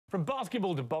From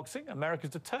basketball to boxing, America's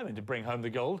determined to bring home the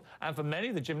gold, and for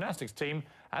many, the gymnastics team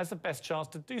has the best chance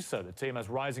to do so. The team has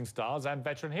rising stars and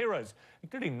veteran heroes,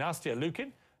 including Nastia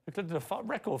Liukin, who collected a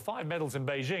record 5 medals in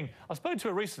Beijing. I spoke to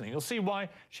her recently. You'll see why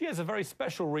she has a very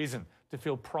special reason to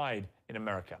feel pride in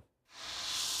America.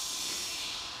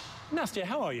 Nastia,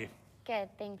 how are you? Good,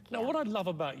 thank you. Now, what I love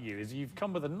about you is you've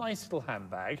come with a nice little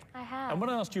handbag. I have. And when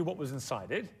I asked you what was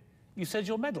inside it, you said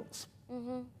your medals.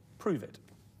 Mm-hmm. Prove it.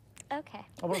 Okay.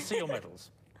 I want to see your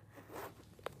medals.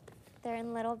 They're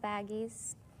in little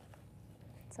baggies.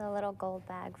 It's a little gold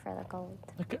bag for the gold.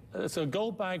 Okay. So a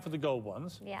gold bag for the gold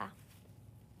ones. Yeah.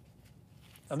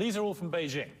 And these are all from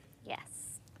Beijing.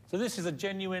 Yes. So this is a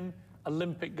genuine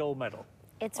Olympic gold medal.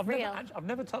 It's I've real. I've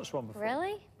never touched one before.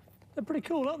 Really? They're pretty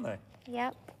cool, aren't they?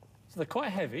 Yep. So they're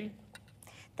quite heavy.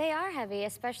 They are heavy,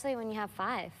 especially when you have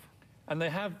 5. And they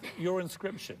have your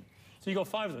inscription. So you got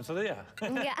 5 of them, so yeah.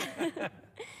 Yeah.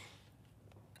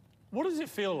 What does it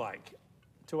feel like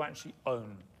to actually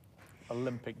own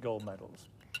Olympic gold medals?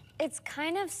 It's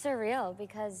kind of surreal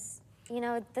because, you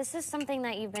know, this is something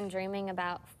that you've been dreaming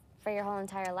about for your whole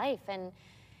entire life. And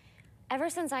ever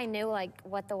since I knew, like,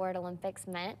 what the word Olympics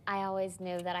meant, I always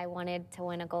knew that I wanted to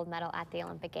win a gold medal at the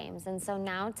Olympic Games. And so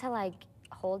now to, like,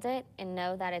 hold it and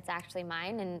know that it's actually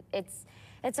mine, and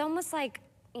it's almost like,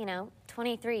 you know,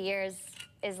 23 years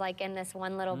is like in this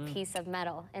one little piece of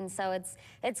metal. And so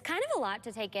it's kind of a lot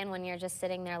to take in when you're just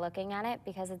sitting there looking at it,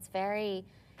 because it's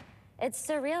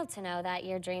surreal to know that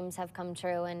your dreams have come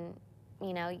true. And,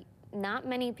 you know, not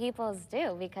many people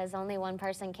do, because only one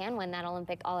person can win that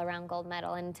Olympic all-around gold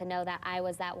medal. And to know that I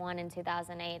was that one in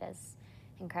 2008 is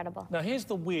incredible. Now, here's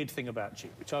the weird thing about you,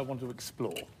 which I want to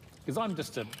explore, because I'm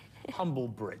just a humble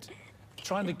Brit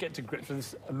trying to get to grips with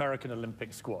this American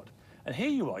Olympic squad. And here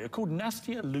you are, you're called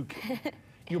Nastia Liukin.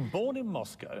 You're born in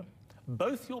Moscow.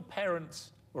 Both your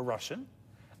parents were Russian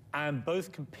and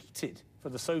both competed for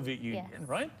the Soviet Union, yes.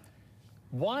 right?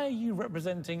 Why are you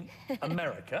representing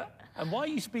America? And why are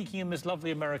you speaking in this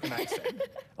lovely American accent?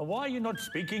 And why are you not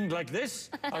speaking like this,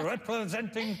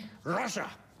 representing Russia?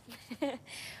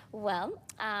 Well,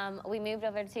 we moved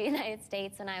over to the United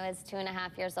States when I was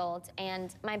 2.5 years old,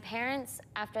 and my parents,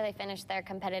 after they finished their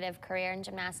competitive career in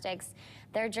gymnastics,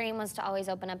 their dream was to always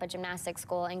open up a gymnastics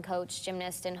school and coach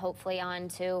gymnasts and hopefully on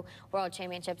to World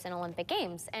Championships and Olympic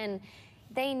Games. And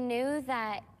they knew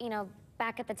that, you know,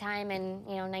 back at the time in,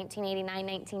 you know, 1989,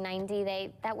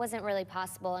 1990, that wasn't really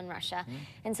possible in Russia.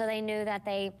 And so they knew that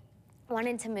they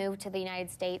wanted to move to the United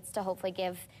States to hopefully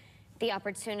give the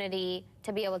opportunity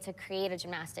to be able to create a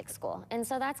gymnastics school. And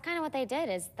so that's kind of what they did,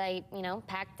 is they, you know,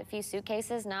 packed a few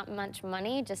suitcases, not much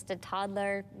money, just a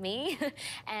toddler me,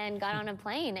 and got on a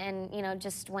plane and, you know,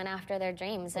 just went after their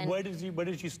dreams. And where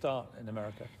did you start in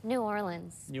America? New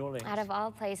Orleans. New Orleans. Out of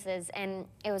all places. And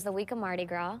it was the week of Mardi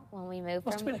Gras when we moved.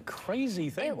 Must have been a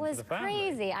crazy thing. It was for the family.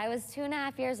 crazy. I was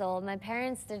 2.5 years old. My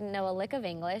parents didn't know a lick of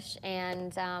English.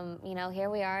 And, you know,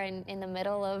 here we are in the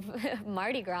middle of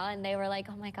Mardi Gras, and they were like,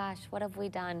 oh my gosh, what have we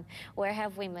done? Where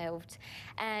have we moved?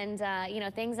 And, you know,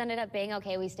 things ended up being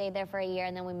okay. We stayed there for a year,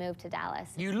 and then we moved to Dallas.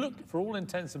 You look, for all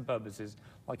intents and purposes,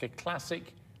 like a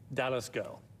classic Dallas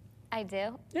girl. I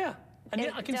do? Yeah. And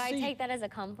I can do I see... take that as a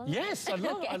compliment? Yes, I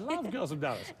love, Okay. I love girls from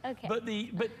Dallas. Okay.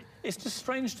 But it's just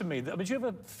strange to me that, I mean, do you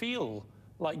ever feel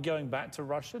like going back to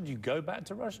Russia? Do you go back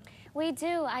to Russia? We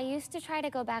do. I used to try to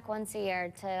go back once a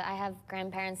year. I have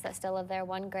grandparents that still live there.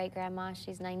 One great-grandma,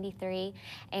 she's 93.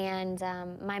 And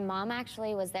my mom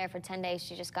actually was there for 10 days.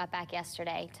 She just got back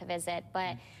yesterday to visit.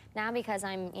 But now, because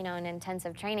I'm, you know, in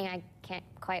intensive training, I can't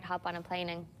quite hop on a plane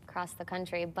and cross the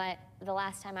country. But the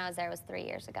last time I was there was 3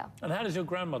 years ago. And how does your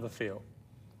grandmother feel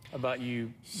about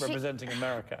you representing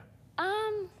America?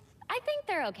 I think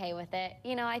they're okay with it.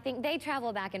 You know, I think they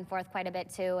travel back and forth quite a bit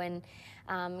too, and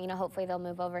you know, hopefully they'll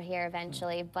move over here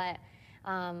eventually. But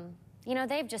you know,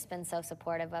 they've just been so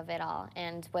supportive of it all,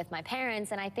 and with my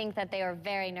parents. And I think that they were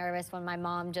very nervous when my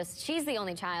mom she's the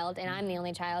only child, and I'm the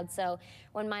only child. So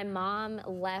when my mom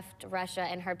left Russia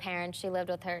and her parents, she lived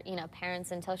with her, you know,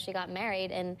 parents until she got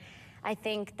married, and I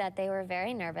think that they were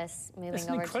very nervous moving over to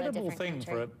a different country. It's an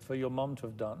incredible thing for your mom to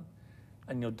have done,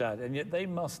 and your dad, and yet they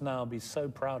must now be so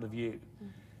proud of you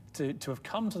to have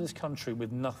come to this country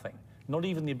with nothing, not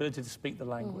even the ability to speak the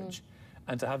language,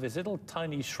 and to have this little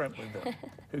tiny shrimp with them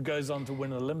who goes on to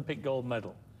win an Olympic gold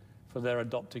medal for their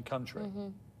adopted country.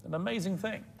 An amazing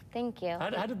thing. Thank you.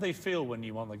 How did they feel when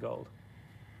you won the gold?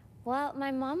 Well, my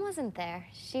mom wasn't there.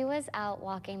 She was out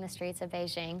walking the streets of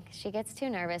Beijing. She gets too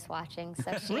nervous watching,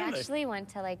 so she Really? actually went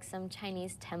to like some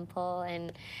Chinese temple.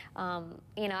 And,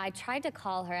 you know, I tried to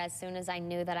call her as soon as I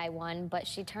knew that I won, but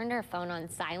she turned her phone on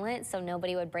silent so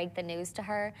nobody would break the news to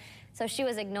her. So she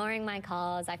was ignoring my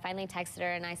calls. I finally texted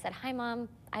her and I said, "Hi, Mom,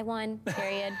 I won,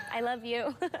 period. I love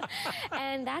you."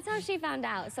 And that's how she found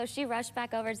out. So she rushed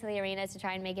back over to the arena to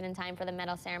try and make it in time for the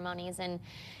medal ceremonies. And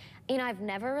you know, I've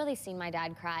never really seen my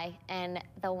dad cry, and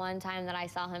the one time that I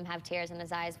saw him have tears in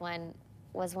his eyes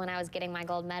was when I was getting my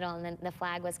gold medal and the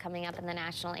flag was coming up in the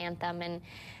national anthem. And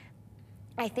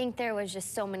I think there was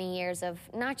just so many years of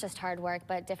not just hard work,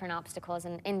 but different obstacles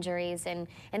and injuries and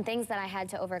things that I had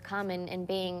to overcome, and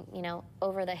being, you know,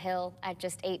 over the hill at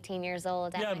just 18 years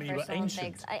old at my first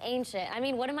Olympics. Ancient. I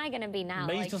mean, what am I going to be now?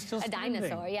 Amazed like still a standing.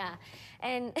 dinosaur, yeah.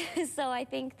 And so I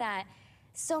think that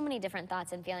so many different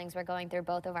thoughts and feelings were going through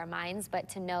both of our minds, but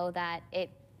to know that it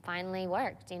finally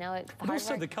worked, you know, But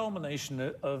also the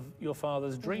culmination of your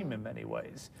father's dream in many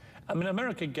ways. I mean,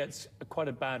 America gets quite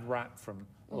a bad rap from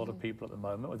a lot of people at the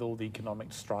moment with all the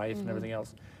economic strife and everything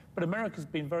else. But America's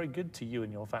been very good to you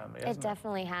and your family, hasn't it? It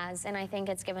definitely has, and I think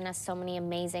it's given us so many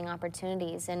amazing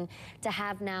opportunities. And to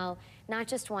have now not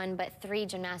just one, but 3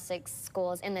 gymnastics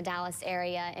schools in the Dallas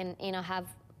area, and, you know, have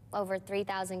over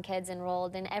 3,000 kids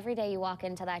enrolled, and every day you walk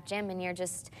into that gym and you're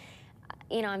just,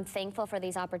 you know, I'm thankful for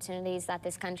these opportunities that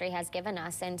this country has given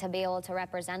us, and to be able to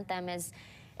represent them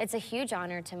it's a huge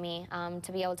honor to me,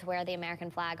 to be able to wear the American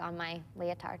flag on my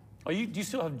leotard. Do you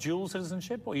still have dual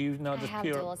citizenship, or are you now just I have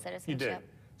pure? dual citizenship. You do.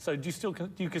 So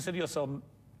do you consider yourself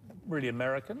really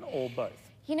American or both?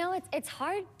 You know, it's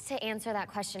hard to answer that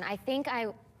question. I think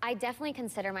I definitely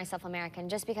consider myself American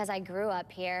just because I grew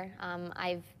up here.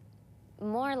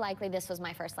 More likely this was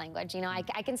my first language. You know, I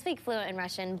can speak fluent in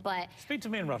Russian, but... Speak to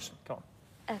me in Russian, come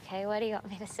on. Okay, what do you want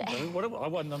me to say? I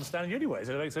wouldn't understand you anyway,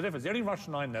 so it makes a difference. The only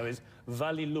Russian I know is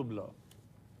Vali Lublo,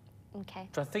 Okay.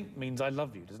 which I think means I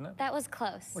love you, doesn't it? That was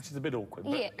close. Which is a bit awkward,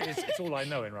 but Yeah. it's all I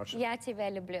know in Russian. Я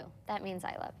тебя люблю. That means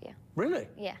I love you. Really?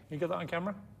 Yeah. You got that on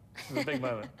camera? It's a big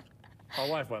moment. My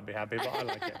wife won't be happy, but I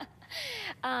like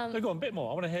it. So go on, a bit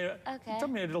more. I want to hear... Okay. Tell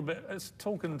me a little bit. Let's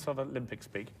talk in sort of Olympic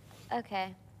speak.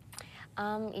 Okay.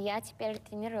 Я теперь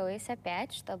тренируюсь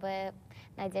опять, чтобы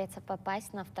надеяться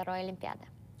попасть на вторую Олимпиаду.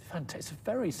 Fantastic. It's a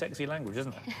very sexy language,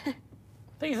 isn't it?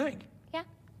 Don't you think? Yeah.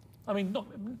 I mean,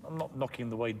 I'm not knocking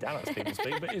the way Dallas people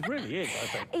speak, but it really is, I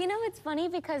think. You know, it's funny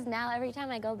because now every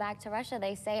time I go back to Russia,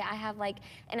 they say I have like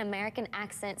an American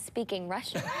accent speaking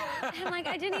Russian. I'm like,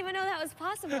 I didn't even know that was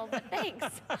possible, but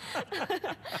thanks.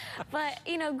 But,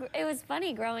 you know, it was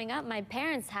funny growing up. My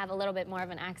parents have a little bit more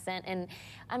of an accent, and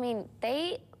I mean,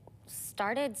 they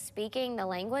started speaking the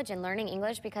language and learning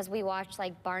English because we watched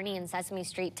like Barney and Sesame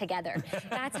Street together.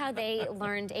 That's how they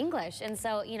learned English. And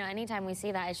so, you know, anytime we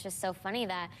see that, it's just so funny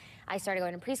that I started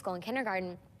going to preschool and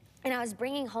kindergarten, and I was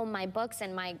bringing home my books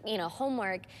and my, you know,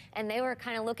 homework, and they were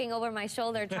kind of looking over my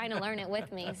shoulder trying to learn it with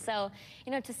me. So,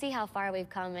 you know, to see how far we've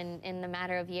come in the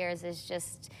matter of years is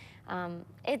just,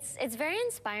 it's very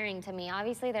inspiring to me.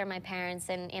 Obviously, they're my parents,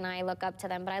 and I look up to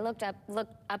them, but I look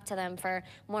up to them for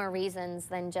more reasons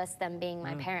than just them being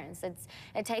my parents.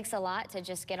 It takes a lot to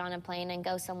just get on a plane and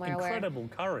go somewhere Incredible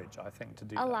courage, I think, to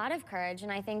do that. A lot of courage,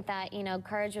 and I think that, you know,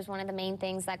 courage was one of the main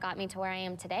things that got me to where I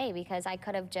am today, because I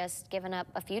could have just given up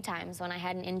a few times when I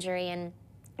had an injury, and,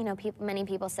 you know, many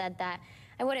people said that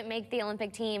I wouldn't make the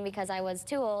Olympic team because I was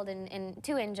too old and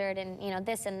too injured and, you know,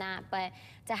 this and that. But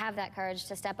to have that courage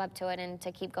to step up to it and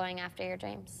to keep going after your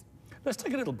dreams. Let's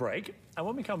take a little break. And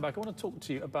when we come back, I want to talk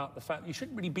to you about the fact that you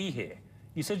shouldn't really be here.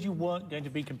 You said you weren't going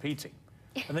to be competing.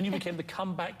 And then you became the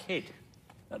comeback kid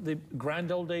at the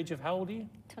grand old age of, how old are you?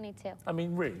 22. I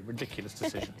mean, really ridiculous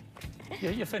decision.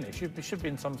 You're finished. You should be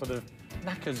in some sort of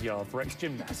knackers yard for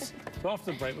ex-gymnasts. So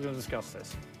after the break, we're going to discuss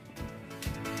this.